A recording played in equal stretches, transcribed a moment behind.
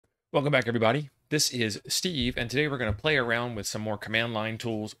Welcome back, everybody. This is Steve, and today we're going to play around with some more command line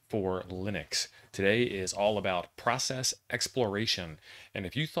tools for Linux. Today is all about process exploration, and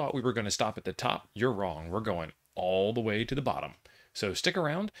if you thought we were going to stop at the top, you're wrong. We're going all the way to the bottom. So stick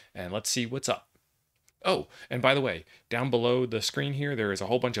around and let's see what's up. Oh, and by the way, down below the screen here, there is a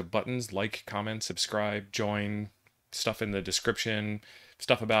whole bunch of buttons: like, comment, subscribe, join, stuff in the description,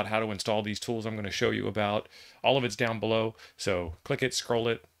 stuff about how to install these tools I'm going to show you about. All of it's down below, so click it, scroll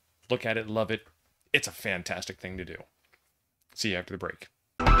it, look at it, love it. It's a fantastic thing to do. See you after the break.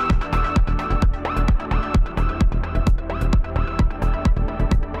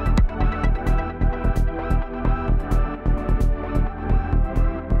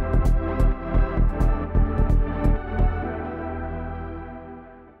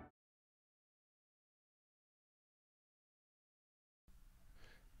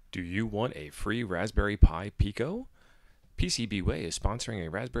 Do you want a free Raspberry Pi Pico? PCBWay is sponsoring a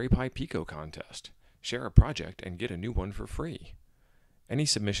Raspberry Pi Pico contest. Share a project and get a new one for free. Any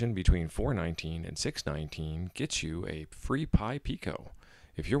submission between 419 and 619 gets you a free Pi Pico.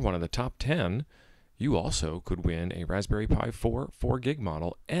 If you're one of the top 10, you also could win a Raspberry Pi 4 4GB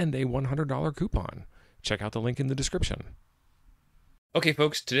model and a $100 coupon. Check out the link in the description. Okay,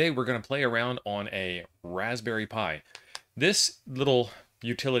 folks, today we're going to play around on a Raspberry Pi. This little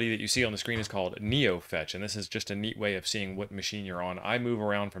utility that you see on the screen is called NeoFetch, and this is just a neat way of seeing what machine you're on. I move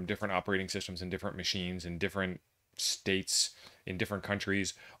around from different operating systems and different machines in different states, in different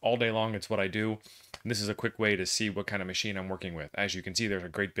countries. All day long, it's what I do. And this is a quick way to see what kind of machine I'm working with. As you can see, there's a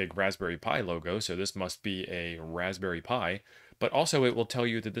great big Raspberry Pi logo, so this must be a Raspberry Pi. But also it will tell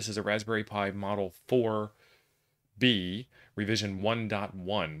you that this is a Raspberry Pi Model 4B revision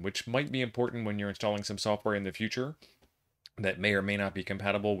 1.1, which might be important when you're installing some software in the future that may or may not be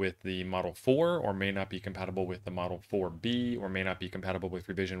compatible with the Model 4, or may not be compatible with the Model 4B, or may not be compatible with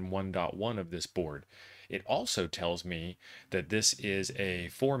revision 1.1 of this board. It also tells me that this is a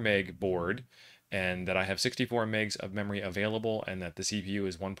 4 meg board, and that I have 64 megs of memory available, and that the CPU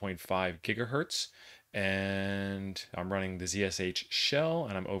is 1.5 gigahertz, and I'm running the ZSH shell,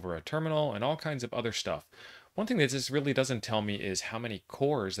 and I'm over a terminal, and all kinds of other stuff. One thing that this really doesn't tell me is how many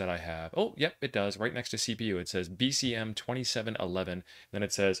cores that I have. Oh, yep, it does. Right next to CPU, it says BCM 2711. Then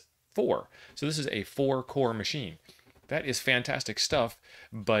it says 4. So this is a 4-core machine. That is fantastic stuff,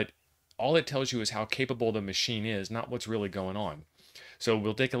 but all it tells you is how capable the machine is, not what's really going on. So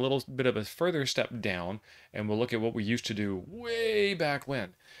we'll take a little bit of a further step down, and we'll look at what we used to do way back when.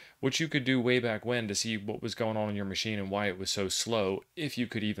 What you could do way back when to see what was going on in your machine and why it was so slow, if you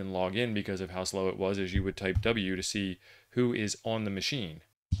could even log in because of how slow it was, is you would type W to see who is on the machine.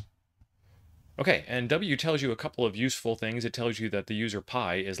 Okay, and W tells you a couple of useful things. It tells you that the user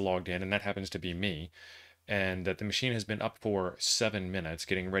Pi is logged in, and that happens to be me, and that the machine has been up for 7 minutes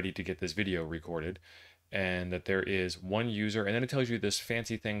getting ready to get this video recorded, and that there is one user, and then it tells you this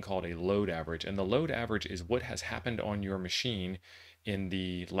fancy thing called a load average, and the load average is what has happened on your machine in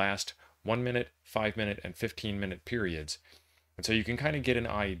the last 1 minute, 5 minute, and 15-minute periods. And so you can kind of get an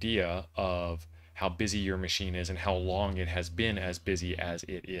idea of how busy your machine is and how long it has been as busy as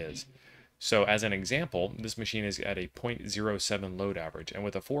it is. So as an example, this machine is at a 0.07 load average, and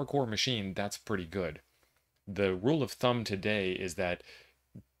with a 4-core machine, that's pretty good. The rule of thumb today is that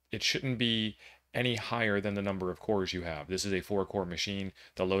it shouldn't be any higher than the number of cores you have. This is a 4-core machine.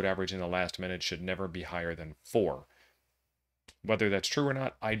 The load average in the last minute should never be higher than 4. Whether that's true or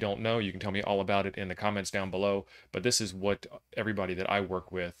not, I don't know. You can tell me all about it in the comments down below, but this is what everybody that I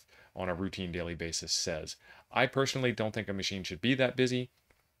work with on a routine daily basis says. I personally don't think a machine should be that busy.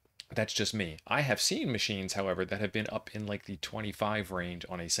 That's just me. I have seen machines, however, that have been up in like the 25 range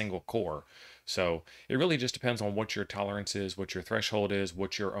on a single core. So it really just depends on what your tolerance is, what your threshold is,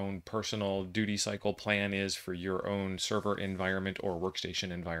 what your own personal duty cycle plan is for your own server environment or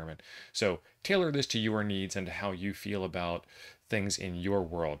workstation environment. So tailor this to your needs and to how you feel about things in your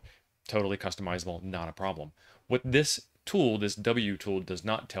world. Totally customizable, not a problem. What this tool, this W tool, does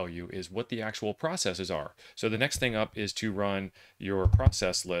not tell you is what the actual processes are. So the next thing up is to run your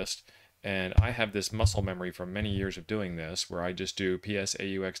process list, and I have this muscle memory from many years of doing this where I just do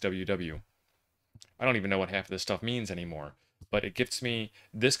PSAUXWW. I don't even know what half of this stuff means anymore, but it gives me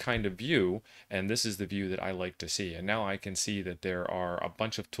this kind of view, and this is the view that I like to see. And now I can see that there are a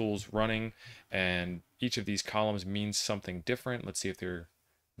bunch of tools running, and each of these columns means something different. Let's see if they're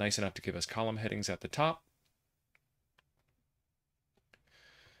nice enough to give us column headings at the top.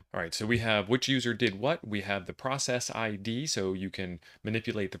 All right, so we have which user did what. We have the process ID, so you can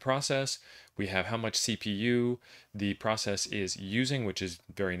manipulate the process. We have how much CPU the process is using, which is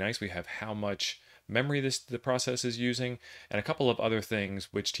very nice. We have how much memory the process is using, and a couple of other things,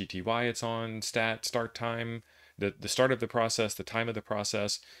 which TTY it's on, start time, the start of the process, the time of the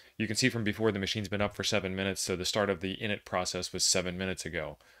process. You can see from before the machine's been up for 7 minutes, so the start of the init process was 7 minutes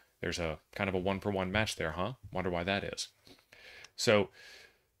ago. There's a kind of a one-for-one match there, huh? Wonder why that is. So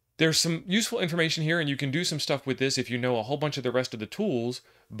there's some useful information here, and you can do some stuff with this if you know a whole bunch of the rest of the tools,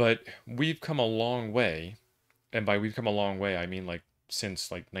 but we've come a long way. And by we've come a long way, I mean like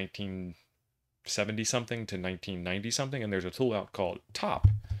since like 1970 something to 1990 something, and there's a tool out called Top.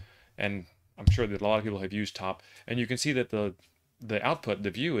 And I'm sure that a lot of people have used Top, and you can see that the output, the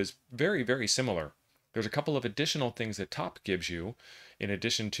view, is very, very similar. There's a couple of additional things that Top gives you, in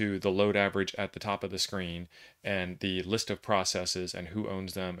addition to the load average at the top of the screen and the list of processes and who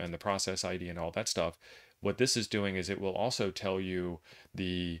owns them and the process ID and all that stuff. What this is doing is it will also tell you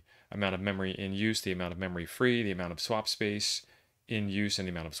the amount of memory in use, the amount of memory free, the amount of swap space in use, and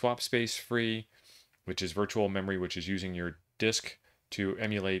the amount of swap space free, which is virtual memory, which is using your disk to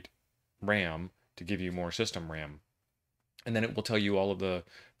emulate RAM to give you more system RAM. And then it will tell you all of the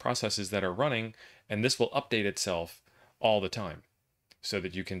processes that are running, and this will update itself all the time so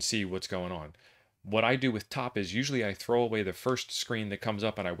that you can see what's going on. What I do with Top is usually I throw away the first screen that comes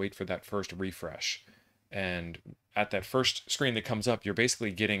up and I wait for that first refresh. And at that first screen that comes up, you're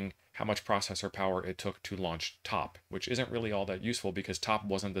basically getting how much processor power it took to launch Top, which isn't really all that useful because Top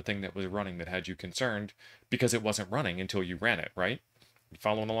wasn't the thing that was running that had you concerned, because it wasn't running until you ran it, right? You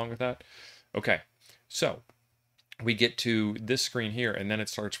following along with that? Okay, so we get to this screen here, and then it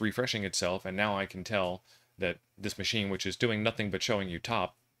starts refreshing itself, and now I can tell that this machine, which is doing nothing but showing you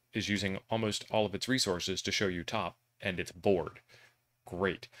Top, is using almost all of its resources to show you Top, and it's bored.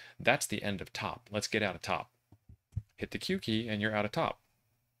 Great. That's the end of Top. Let's get out of Top. Hit the Q key, and you're out of Top.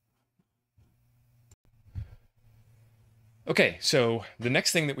 Okay, so the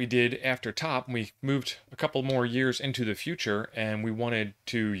next thing that we did after Top, we moved a couple more years into the future, and we wanted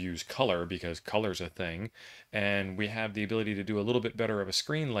to use color because color's a thing, and we have the ability to do a little bit better of a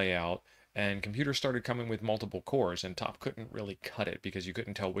screen layout, and computers started coming with multiple cores, and Top couldn't really cut it because you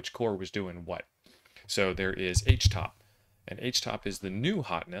couldn't tell which core was doing what. So there is htop, and htop is the new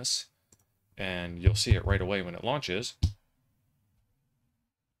hotness, and you'll see it right away when it launches.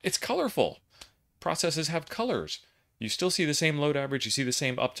 It's colorful. Processes have colors. You still see the same load average, you see the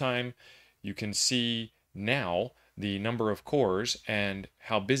same uptime. You can see now the number of cores and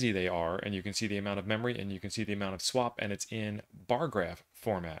how busy they are, and you can see the amount of memory, and you can see the amount of swap, and it's in bar graph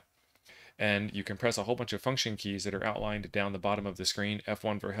format. And you can press a whole bunch of function keys that are outlined down the bottom of the screen.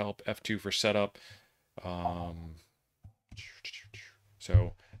 F1 for help, F2 for setup.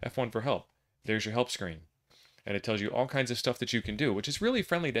 So F1 for help. There's your help screen. And it tells you all kinds of stuff that you can do, which is really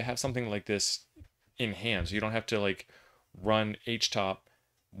friendly to have something like this in hand. So you don't have to like run htop,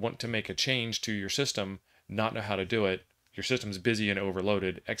 want to make a change to your system, not know how to do it. Your system's busy and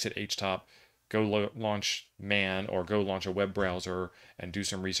overloaded. Exit htop, go launch man, or go launch a web browser and do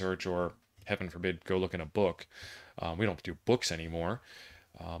some research, or heaven forbid, go look in a book. We don't do books anymore.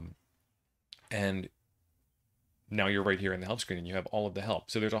 And now you're right here in the help screen and you have all of the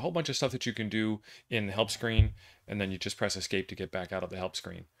help. So there's a whole bunch of stuff that you can do in the help screen, and then you just press escape to get back out of the help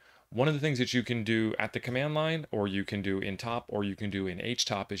screen. One of the things that you can do at the command line, or you can do in Top, or you can do in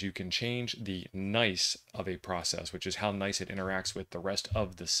htop, is you can change the nice of a process, which is how nice it interacts with the rest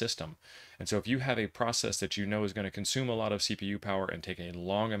of the system. And so if you have a process that you know is going to consume a lot of CPU power and take a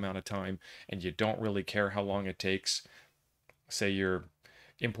long amount of time, and you don't really care how long it takes, say you're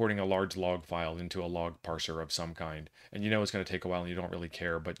importing a large log file into a log parser of some kind, and you know it's going to take a while and you don't really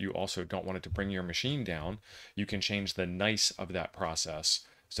care, but you also don't want it to bring your machine down, you can change the nice of that process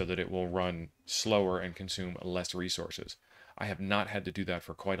so that it will run slower and consume less resources. I have not had to do that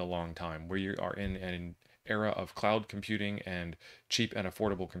for quite a long time. We are in an era of cloud computing and cheap and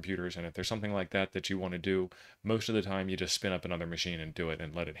affordable computers, and if there's something like that that you want to do, most of the time you just spin up another machine and do it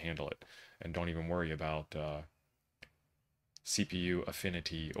and let it handle it, and don't even worry about CPU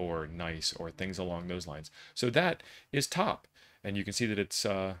affinity or nice or things along those lines. So that is Top, and you can see that it's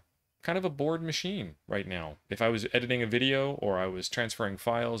kind of a bored machine right now. If I was editing a video, or I was transferring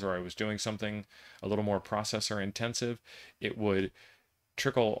files, or I was doing something a little more processor intensive, it would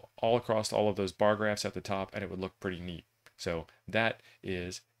trickle all across all of those bar graphs at the top, and it would look pretty neat. So that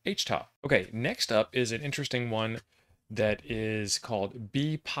is htop. Okay, next up is an interesting one that is called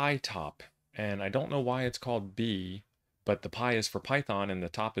bpytop, and I don't know why it's called B, but the pi is for Python and the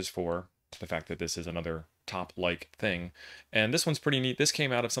top is for the fact that this is another bashtop-like thing. And this one's pretty neat. This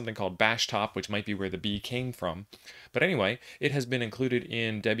came out of something called bashtop, which might be where the B came from. But anyway, it has been included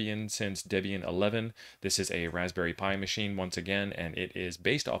in Debian since Debian 11. This is a Raspberry Pi machine once again, and it is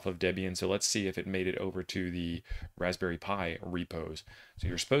based off of Debian. So let's see if it made it over to the Raspberry Pi repos. So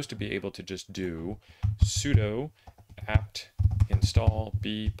you're supposed to be able to just do sudo apt install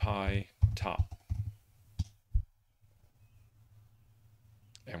bpytop.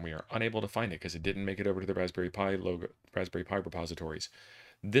 And we are unable to find it because it didn't make it over to the Raspberry Pi repositories.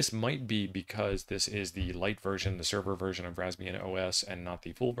 This might be because this is the light version, the server version of Raspbian OS, and not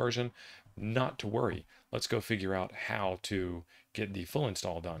the full version. Not to worry. Let's go figure out how to get the full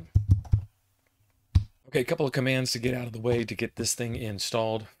install done. Okay, a couple of commands to get out of the way to get this thing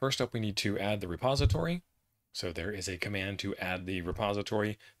installed. First up, we need to add the repository. So there is a command to add the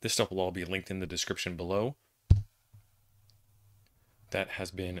repository. This stuff will all be linked in the description below. That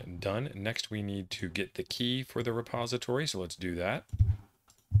has been done. Next, we need to get the key for the repository, so let's do that.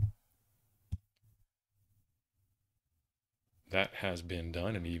 That has been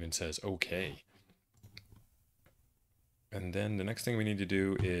done, and it even says OK. And then the next thing we need to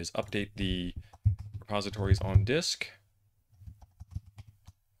do is update the repositories on disk.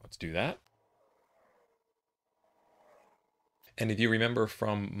 Let's do that. And if you remember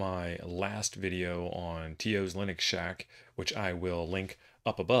from my last video on TO's Linux Shack, which I will link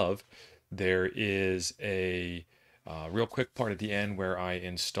up above, there is a real quick part at the end where I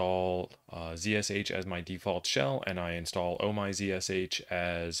install ZSH as my default shell, and I install omyzsh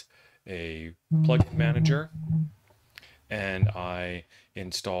as a plugin manager, and I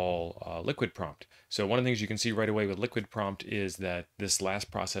install liquid prompt. So one of the things you can see right away with liquid prompt is that this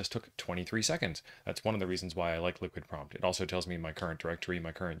last process took 23 seconds. That's one of the reasons why I like liquid prompt. It also tells me my current directory,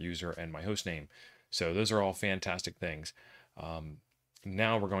 my current user, and my host name. So those are all fantastic things.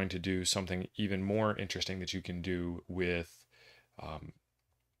 Now we're going to do something even more interesting that you can do with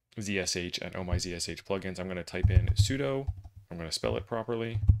ZSH and omyzsh plugins. I'm going to type in sudo. I'm going to spell it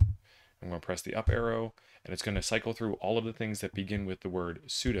properly. I'm going to press the up arrow, and it's going to cycle through all of the things that begin with the word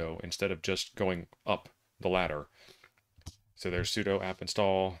sudo instead of just going up the ladder. So there's sudo apt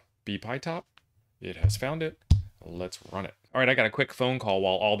install bpytop. It has found it. Let's run it. All right, I got a quick phone call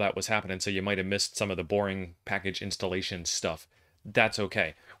while all that was happening, so you might have missed some of the boring package installation stuff. That's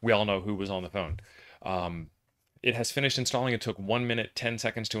okay. We all know who was on the phone. It has finished installing. It took 1 minute, 10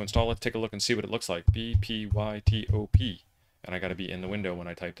 seconds to install. Let's take a look and see what it looks like. bpytop. And I got to be in the window when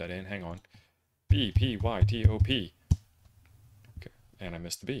I type that in. Hang on. bpytop. Okay. And I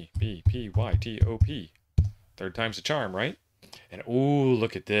missed the B. bpytop. Third time's the charm, right? And ooh,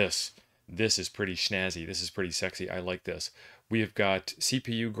 look at this. This is pretty snazzy. This is pretty sexy. I like this. We have got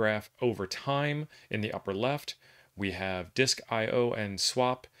CPU graph over time in the upper left. We have disk I/O and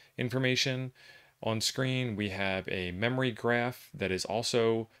swap information on screen. We have a memory graph that is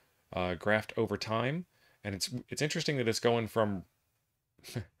also graphed over time. And it's interesting that it's going from,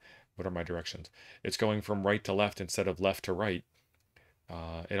 what are my directions? It's going from right to left instead of left to right.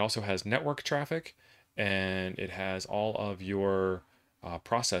 It also has network traffic, and it has all of your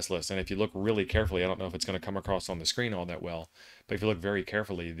process lists. And if you look really carefully, I don't know if it's going to come across on the screen all that well, but if you look very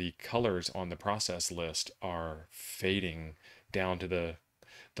carefully, the colors on the process list are fading down to the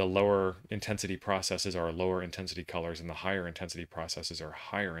lower intensity processes are lower intensity colors, and the higher intensity processes are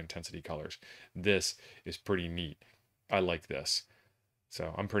higher intensity colors. This is pretty neat. I like this.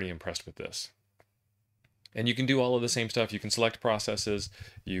 So I'm pretty impressed with this. And you can do all of the same stuff. You can select processes.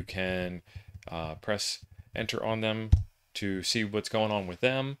 You can press enter on them to see what's going on with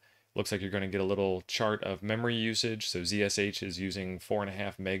them. Looks like you're going to get a little chart of memory usage. So ZSH is using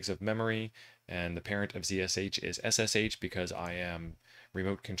 4.5 megs of memory, and the parent of ZSH is SSH because I am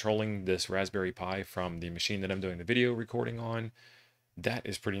remote controlling this Raspberry Pi from the machine that I'm doing the video recording on. That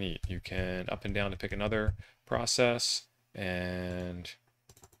is pretty neat. You can up and down to pick another process, and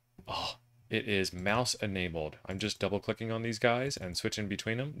oh, it is mouse enabled. I'm just double clicking on these guys and switching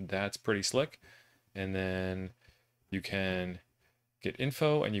between them. That's pretty slick. And then you can get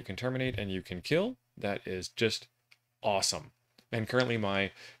info, and you can terminate, and you can kill. That is just awesome. And currently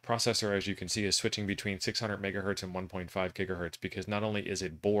my processor, as you can see, is switching between 600 megahertz and 1.5 gigahertz because not only is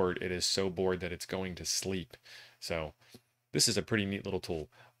it bored, it is so bored that it's going to sleep. So this is a pretty neat little tool.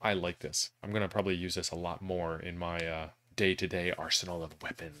 I like this. I'm going to probably use this a lot more in my day-to-day arsenal of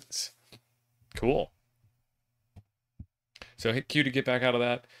weapons. Cool. So hit Q to get back out of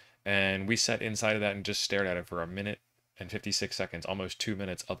that, and we sat inside of that and just stared at it for 1 minute and 56 seconds, almost 2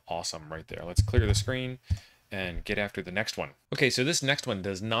 minutes of awesome right there. Let's clear the screen and get after the next one. Okay, so this next one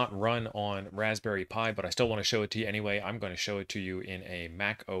does not run on Raspberry Pi, but I still want to show it to you anyway. I'm going to show it to you in a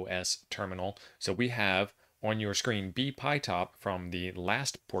Mac OS terminal. So we have on your screen bpytop from the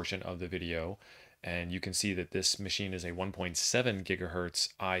last portion of the video, and you can see that this machine is a 1.7 gigahertz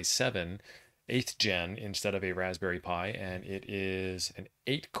i7 8th gen instead of a Raspberry Pi, and it is an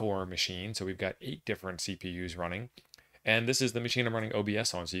 8-core machine, so we've got 8 different CPUs running. And this is the machine I'm running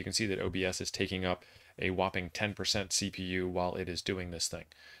OBS on, so you can see that OBS is taking up a whopping 10% CPU while it is doing this thing.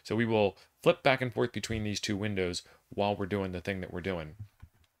 So we will flip back and forth between these two windows while we're doing the thing that we're doing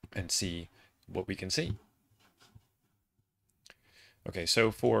and see what we can see. Okay, so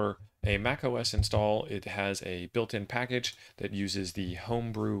for a macOS install, it has a built-in package that uses the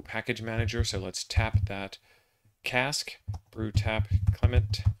Homebrew package manager. So let's tap that cask, brew tap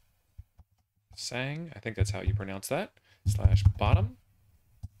Clement Sang, I think that's how you pronounce that, /bottom.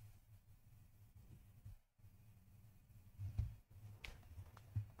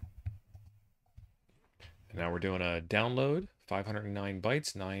 And now we're doing a download, 509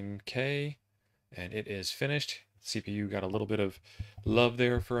 bytes, 9K, and it is finished. CPU got a little bit of love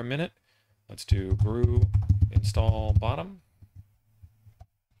there for a minute. Let's do brew install bottom.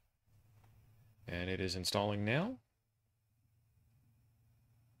 And it is installing now.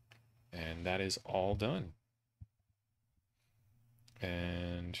 And that is all done.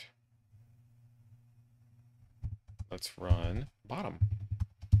 And let's run bottom.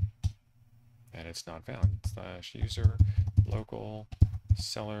 And it's not found. /user local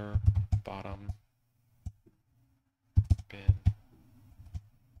seller bottom bin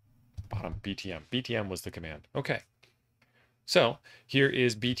bottom BTM. BTM was the command. Okay. So here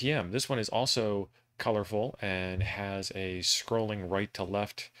is BTM. This one is also colorful and has a scrolling right to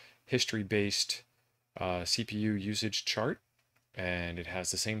left history-based CPU usage chart. And it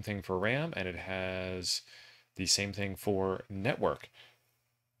has the same thing for RAM, and it has the same thing for network.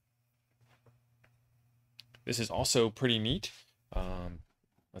 This is also pretty neat.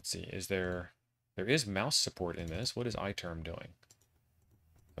 Let's see, there is mouse support in this. What is iTerm doing?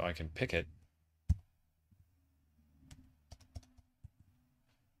 So I can pick it.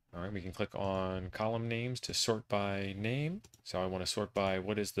 All right, we can click on column names to sort by name. So I want to sort by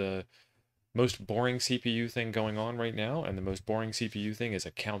what is the most boring CPU thing going on right now, and the most boring CPU thing is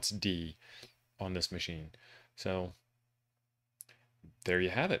accounts D on this machine. So there you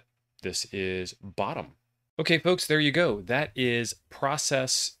have it. This is bottom. Okay, folks, there you go. That is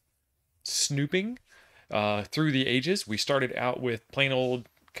process snooping through the ages. We started out with plain old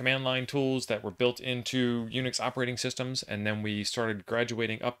command line tools that were built into Unix operating systems, and then we started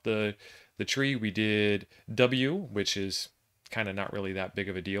graduating up the tree. We did W, which is kind of not really that big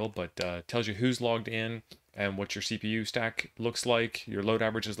of a deal, but tells you who's logged in and what your CPU stack looks like, your load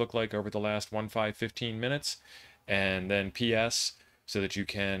averages look like over the last 1, 5, 15 minutes, and then PS, so that you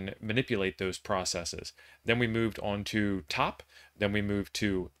can manipulate those processes. Then we moved on to top, then we moved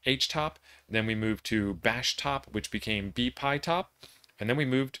to htop, then we moved to bashtop, which became bpytop, and then we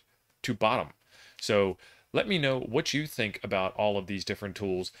moved to bottom. So let me know what you think about all of these different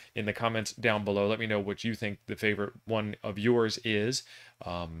tools in the comments down below. Let me know what you think the favorite one of yours is.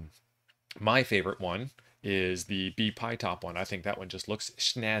 My favorite one is the bpytop one. I think that one just looks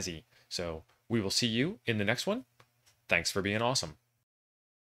snazzy. So we will see you in the next one. Thanks for being awesome.